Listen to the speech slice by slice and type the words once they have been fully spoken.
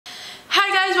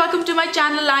guys, welcome to my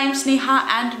channel. I'm Sneha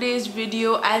and today's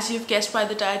video, as you've guessed by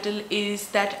the title, is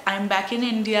that I'm back in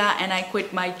India and I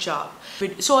quit my job.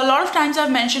 So a lot of times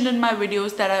I've mentioned in my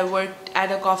videos that I worked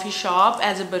at a coffee shop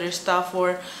as a barista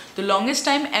for the longest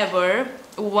time ever.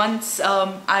 Once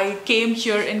I came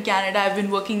here in Canada, I've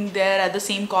been working there at the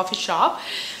same coffee shop.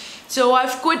 So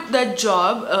I've quit that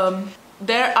job.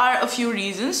 There are a few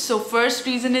reasons. So first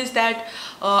reason is that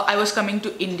I was coming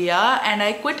to India and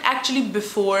I quit actually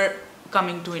before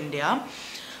coming to India.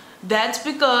 That's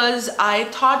because I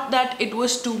thought that it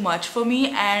was too much for me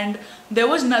and there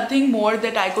was nothing more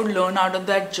that I could learn out of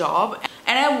that job,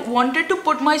 and I wanted to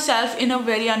put myself in a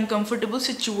very uncomfortable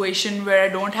situation where I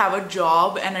don't have a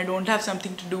job and I don't have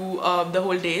something to do the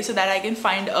whole day, so that I can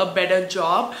find a better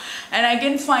job and I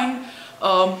can find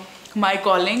my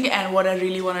calling and what I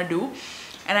really want to do,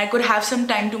 and I could have some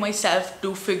time to myself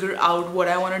to figure out what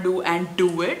I want to do and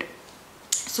do it.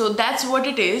 So that's what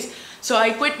it is. So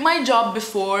I quit my job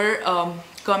before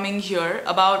coming here,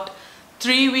 about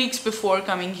 3 weeks before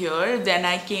coming here. Then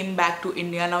I came back to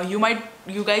India. Now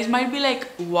you guys might be like,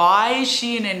 why is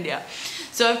she in India?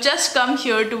 So I've just come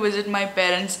here to visit my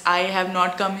parents. I have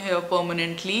not come here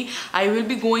permanently. I will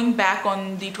be going back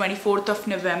on the 24th of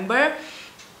November.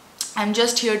 I'm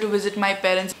just here to visit my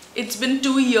parents. It's been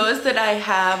 2 years that I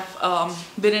have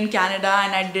been in Canada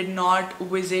and I did not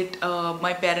visit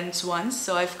my parents once.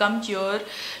 So I've come here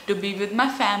to be with my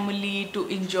family, to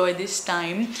enjoy this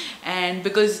time. And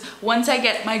because once I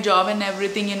get my job and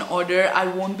everything in order, I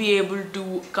won't be able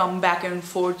to come back and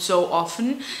forth so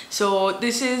often. So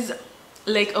this is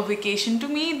like a vacation to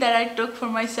me that I took for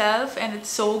myself, and it's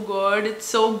so good. It's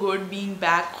so good being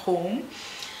back home.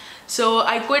 So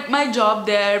I quit my job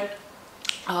there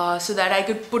so that I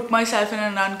could put myself in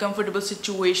an uncomfortable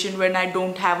situation when I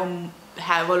don't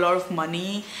have a lot of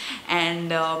money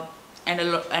and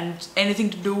anything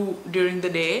to do during the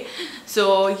day.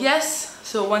 So yes,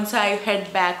 so once I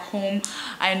head back home,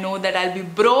 I know that I'll be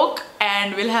broke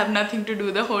and will have nothing to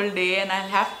do the whole day, and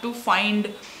I'll have to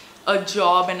find a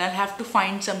job and I'll have to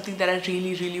find something that I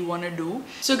really want to do.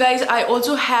 So guys, I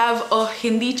also have a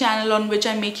Hindi channel on which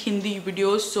I make Hindi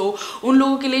videos. So उन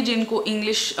लोगों के लिए जिनको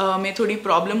English में थोड़ी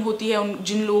problem होती है,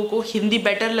 जिन लोगों को हिंदी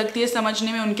better लगती है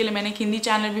समझने में, उनके लिए मैंने एक हिंदी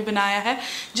channel भी बनाया है,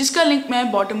 जिसका link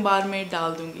मैं bottom bar में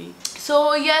डाल दूँगी.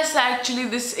 So yes, actually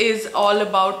this is all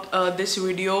about this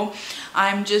video.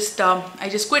 I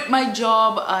just quit my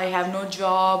job. I have no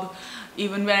job.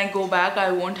 Even when I go back,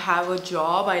 I won't have a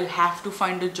job. I'll have to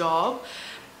find a job.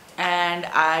 And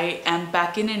I am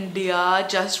back in India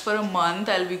just for a month.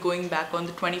 I'll be going back on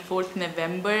the 24th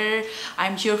November.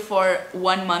 I'm here for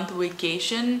 1 month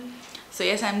vacation. So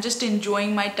yes, I'm just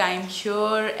enjoying my time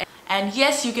here. And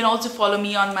yes, you can also follow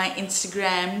me on my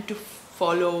Instagram to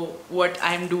follow what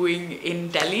I'm doing in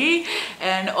Delhi.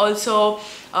 And also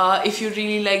if you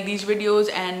really like these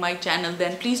videos and my channel,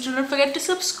 then please do not forget to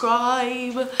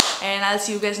subscribe, and I'll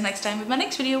see you guys next time with my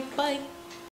next video. Bye.